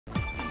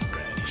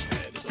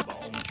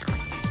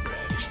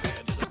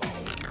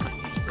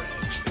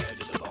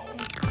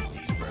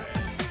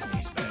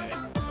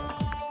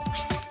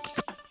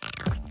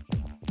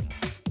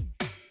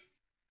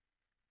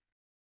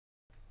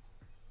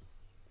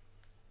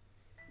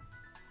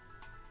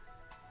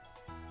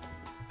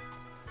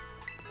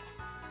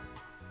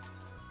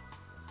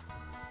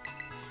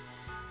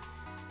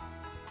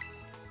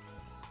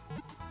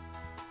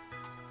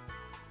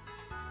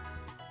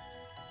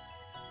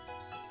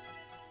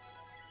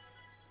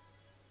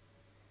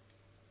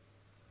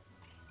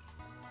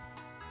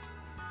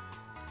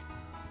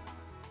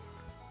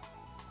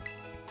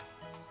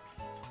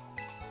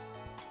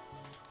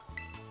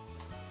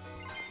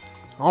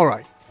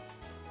Alright.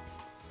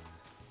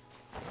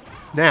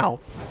 Now,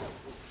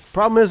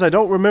 problem is I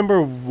don't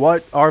remember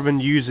what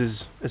Arven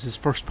uses as his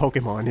first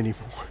Pokemon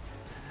anymore.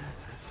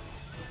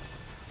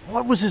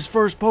 What was his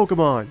first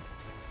Pokemon?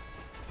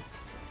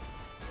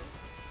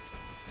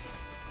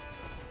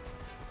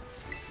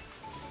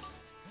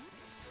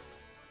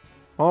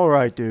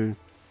 Alright, dude.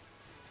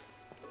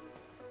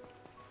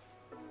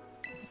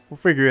 We'll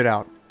figure it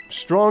out.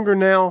 Stronger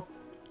now.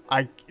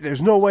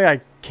 There's no way I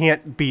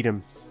can't beat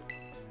him.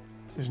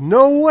 There's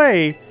no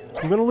way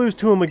I'm gonna lose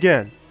to him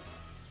again.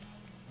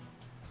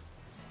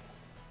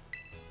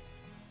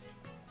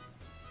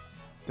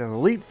 The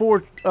Elite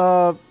Four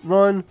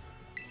run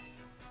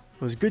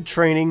was good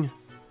training.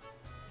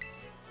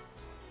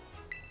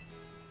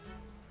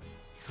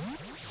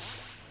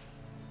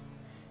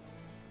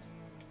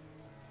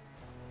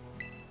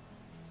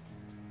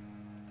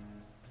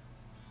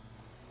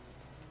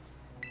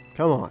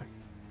 Come on.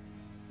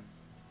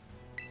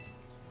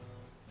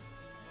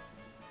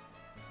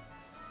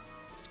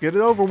 Let's get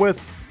it over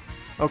with.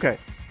 Okay.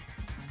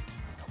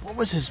 What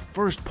was his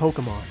first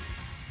Pokemon?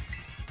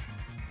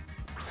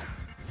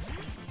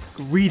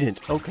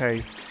 Greedent.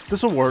 Okay.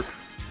 This'll work.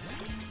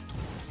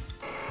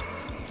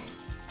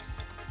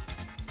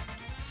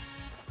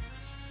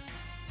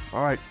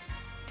 Alright.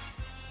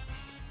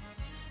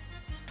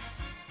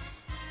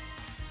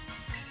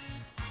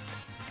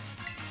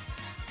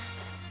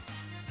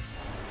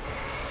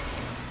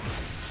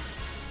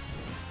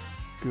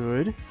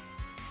 Good.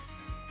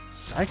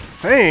 Psychic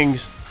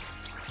Fangs.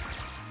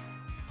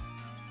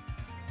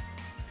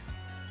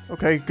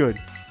 Okay, good.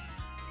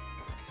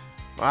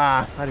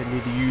 Ah, I didn't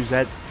need to use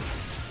that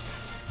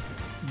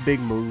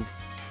big move.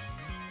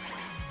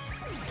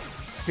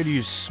 I could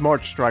use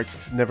Smart Strike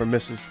since it never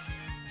misses.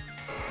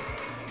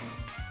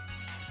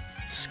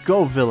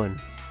 Skull Villain.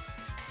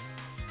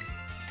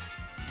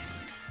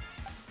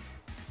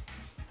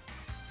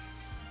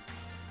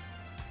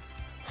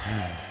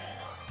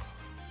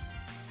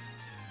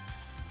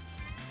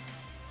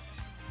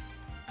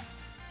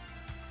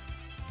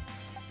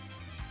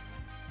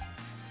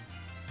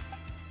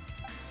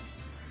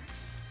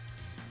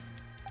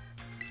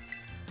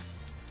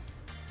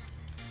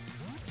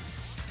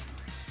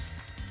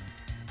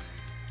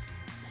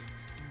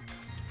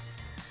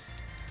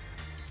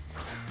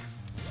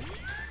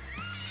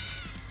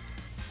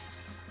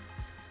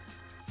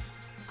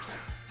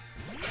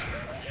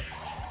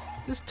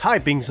 This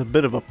typing's a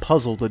bit of a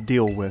puzzle to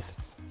deal with.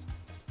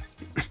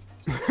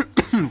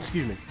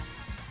 Excuse me.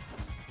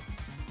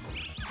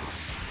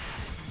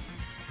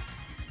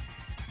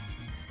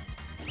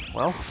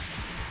 Well,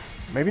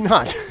 maybe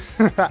not.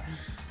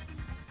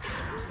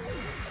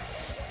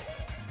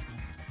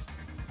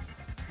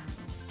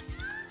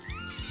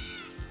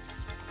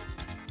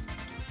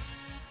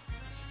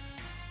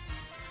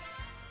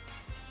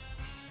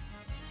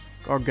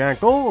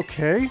 Gargankle,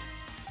 okay.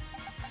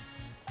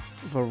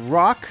 The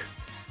Rock.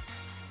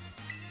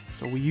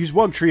 So we use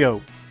Wug Trio.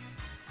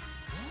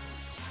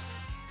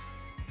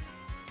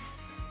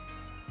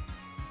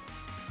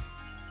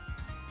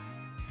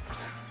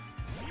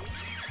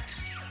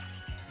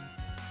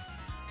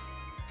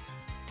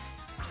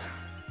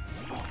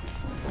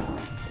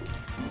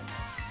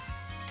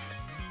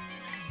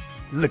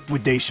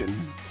 Liquidation.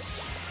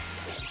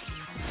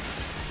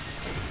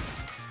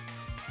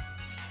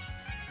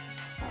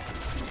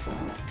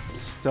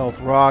 Stealth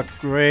Rock,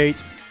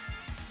 great.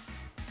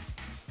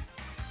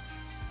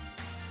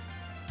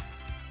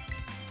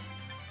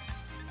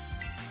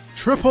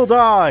 Triple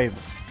Dive!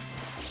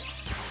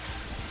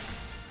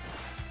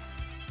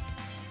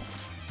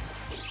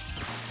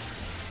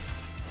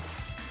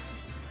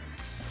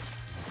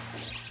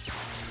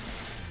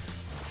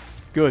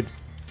 Good.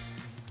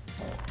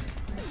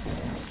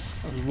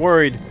 I was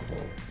worried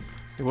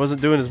it wasn't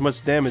doing as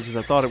much damage as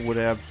I thought it would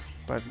have,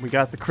 but we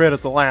got the crit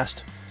at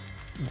the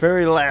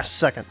very last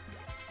second.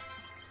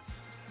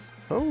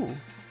 Oh.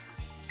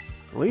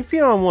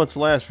 Leafeon wants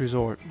Last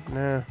Resort.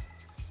 Nah.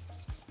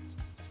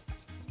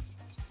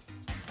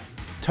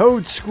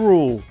 Toad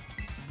Scroll.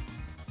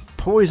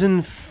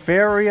 Poison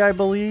Fairy, I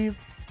believe.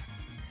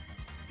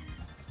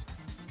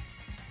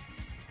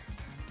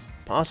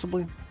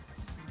 Possibly.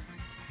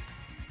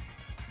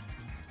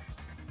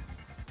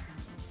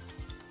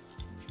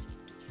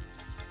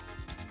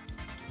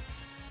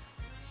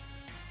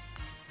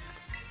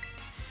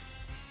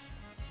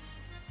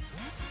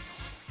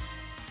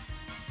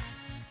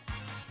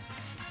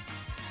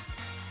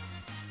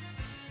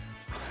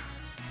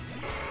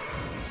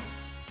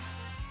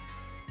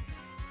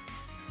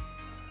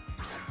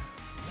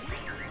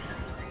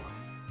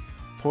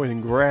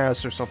 Poison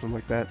Grass or something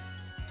like that.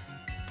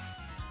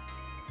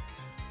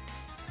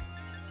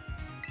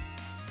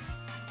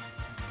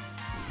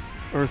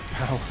 Earth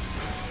Power.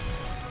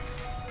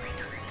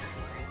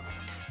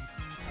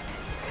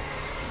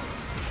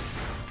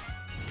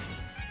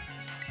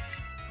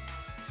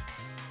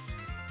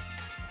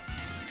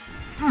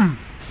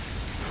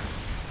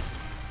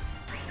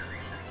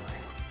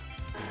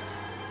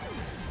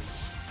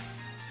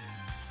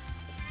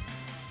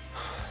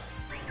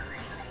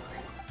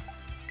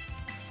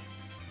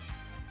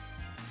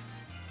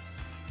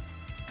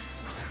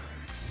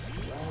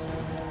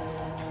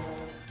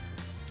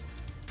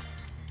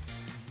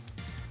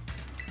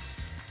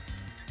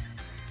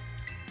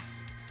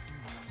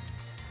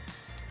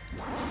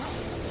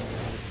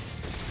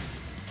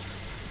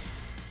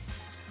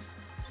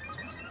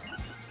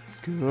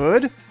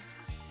 Good.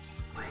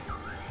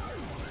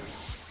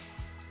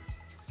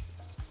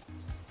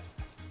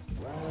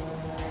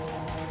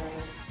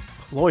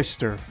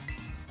 Cloister.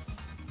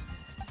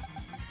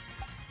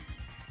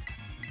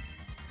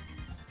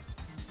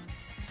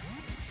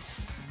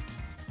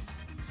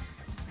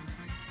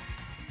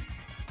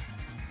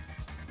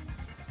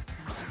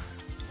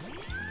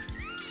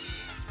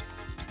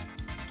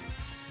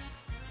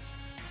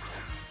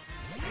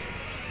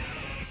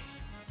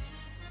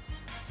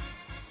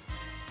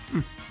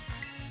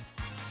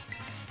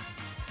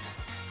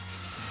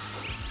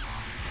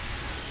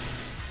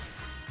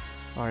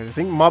 Alright, I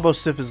think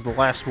Mabosif is the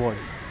last one.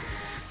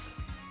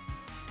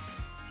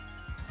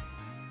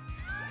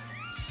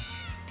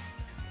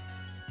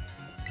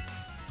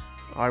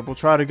 Alright, we'll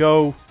try to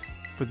go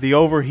with the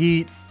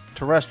overheat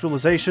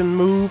terrestrialization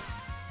move.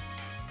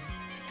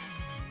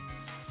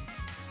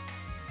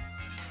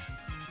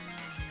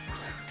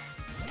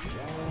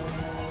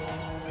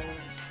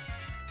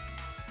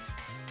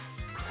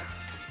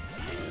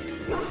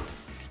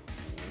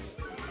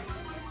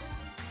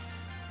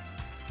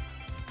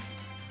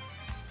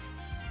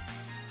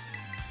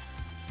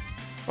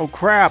 Oh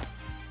crap!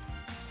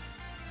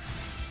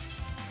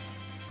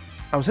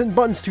 I was hitting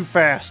buttons too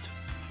fast.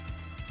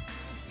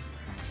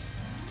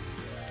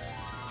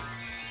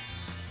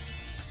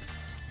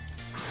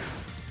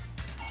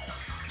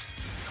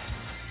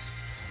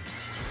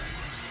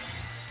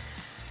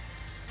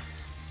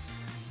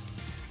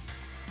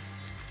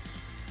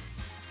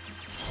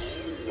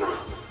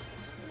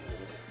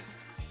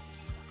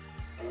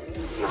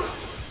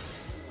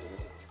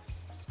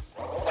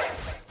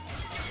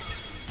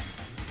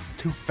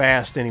 Too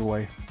fast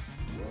anyway.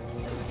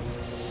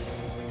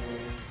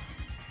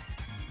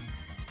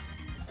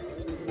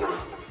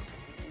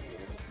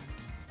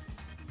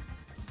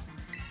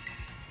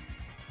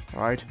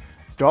 Alright.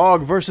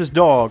 Dog versus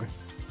dog.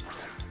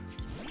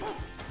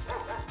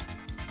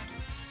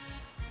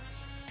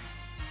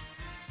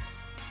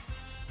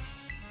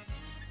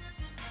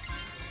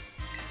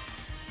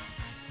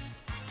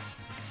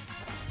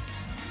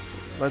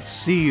 Let's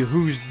see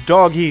whose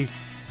doggy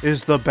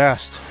is the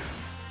best.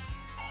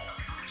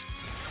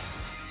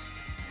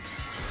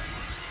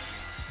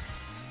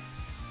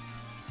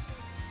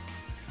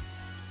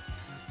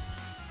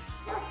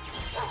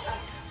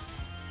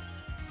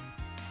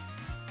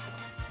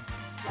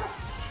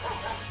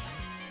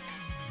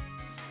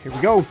 Here we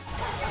go.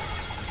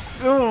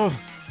 Ugh.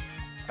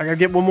 I gotta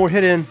get one more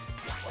hit in.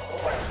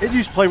 It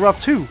used to play rough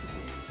too.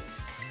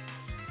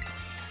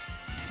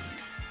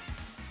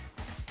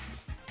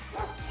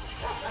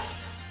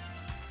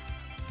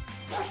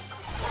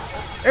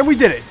 And we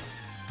did it.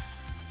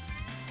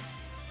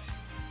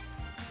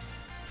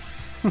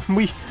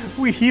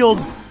 we healed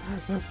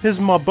his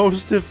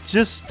Mabosif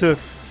just to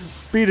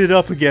beat it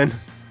up again.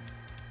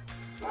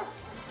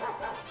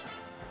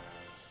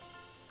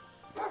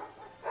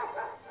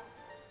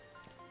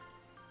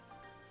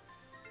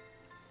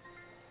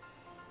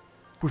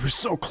 We were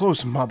so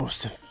close,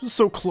 Mabosif.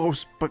 So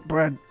close, but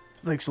Brad,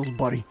 thanks, little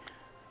buddy.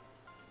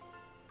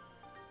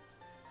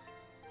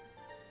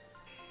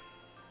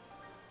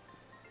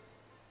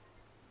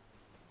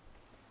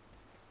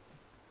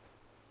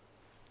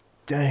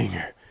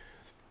 Dang.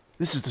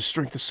 This is the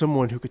strength of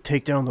someone who could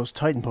take down those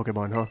Titan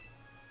Pokemon, huh?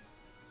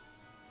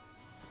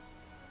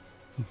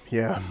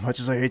 Yeah, much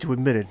as I hate to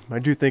admit it, I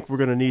do think we're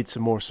gonna need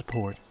some more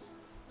support.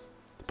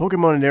 The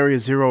Pokemon in Area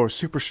Zero are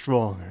super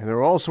strong, and there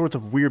are all sorts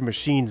of weird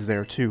machines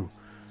there, too.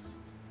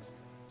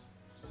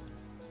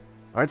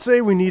 I'd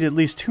say we need at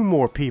least 2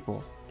 more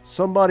people.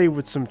 Somebody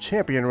with some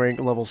champion rank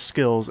level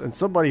skills, and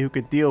somebody who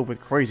could deal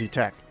with crazy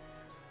tech.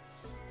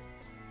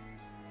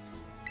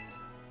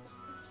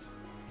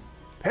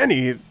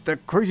 Penny,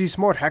 that crazy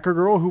smart hacker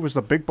girl who was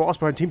the big boss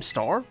behind Team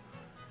Star?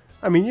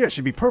 I mean, yeah,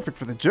 she'd be perfect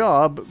for the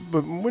job,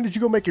 but when did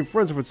you go making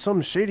friends with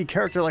some shady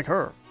character like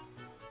her?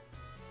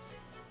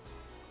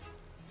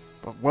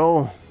 But,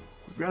 well,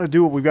 we've got to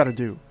do what we've got to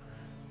do.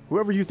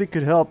 Whoever you think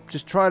could help,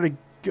 just try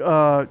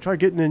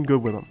getting in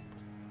good with them.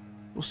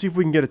 We'll see if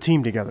we can get a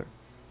team together.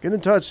 Get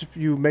in touch if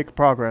you make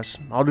progress.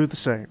 I'll do the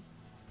same.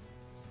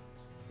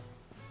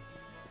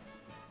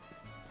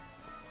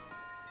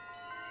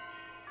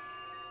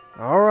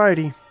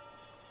 Alrighty.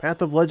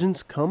 Path of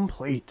Legends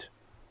complete.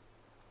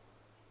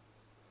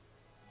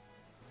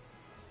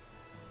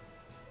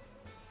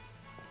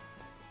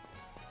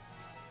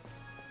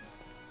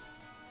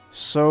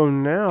 So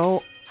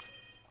now,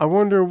 I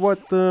wonder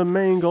what the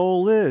main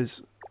goal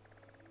is.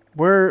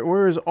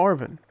 Where is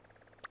Arven?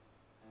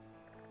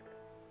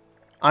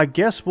 I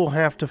guess we'll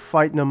have to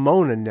fight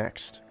Nemona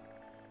next.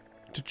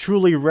 To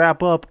truly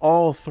wrap up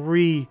all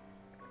 3...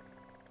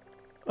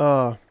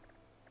 all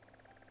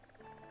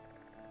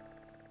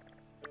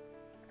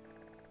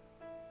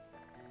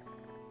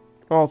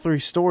 3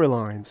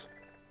 storylines.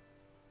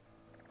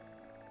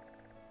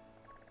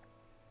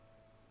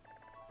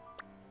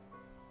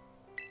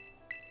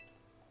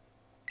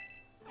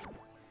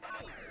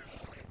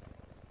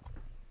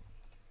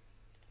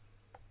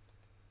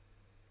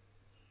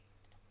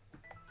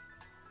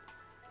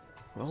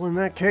 Well, in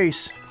that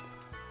case,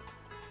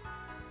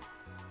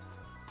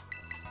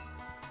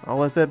 I'll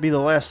let that be the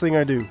last thing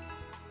I do.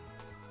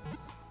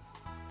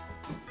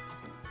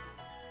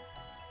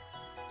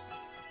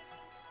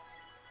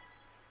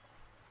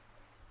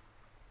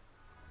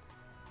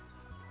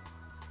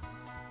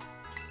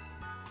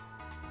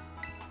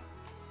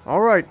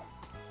 Alright.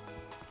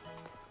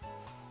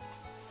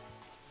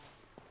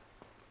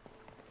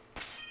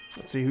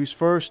 Let's see who's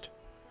first.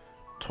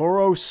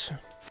 Tauros.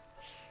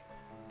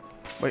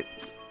 Wait,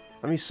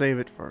 let me save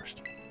it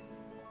first.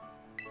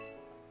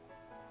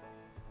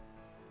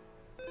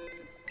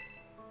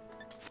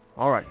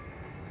 Alright.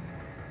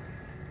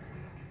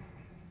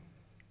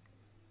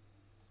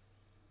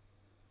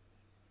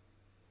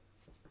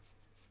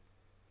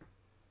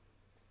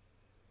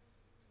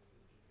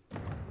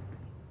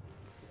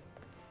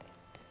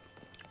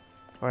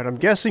 Alright, I'm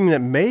guessing that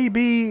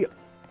maybe...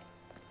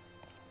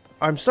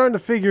 I'm starting to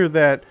figure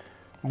that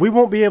we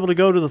won't be able to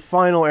go to the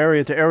final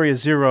area, to Area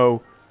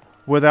 0,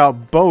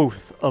 without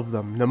both of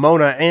them,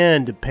 Nimona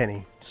and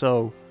Penny.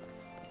 So,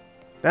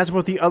 that's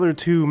what the other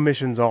two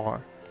missions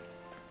are.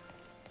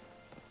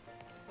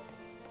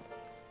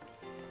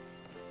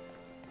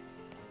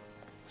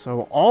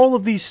 So, all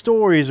of these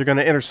stories are going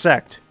to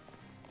intersect.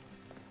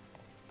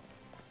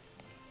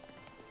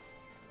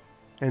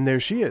 And there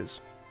she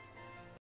is.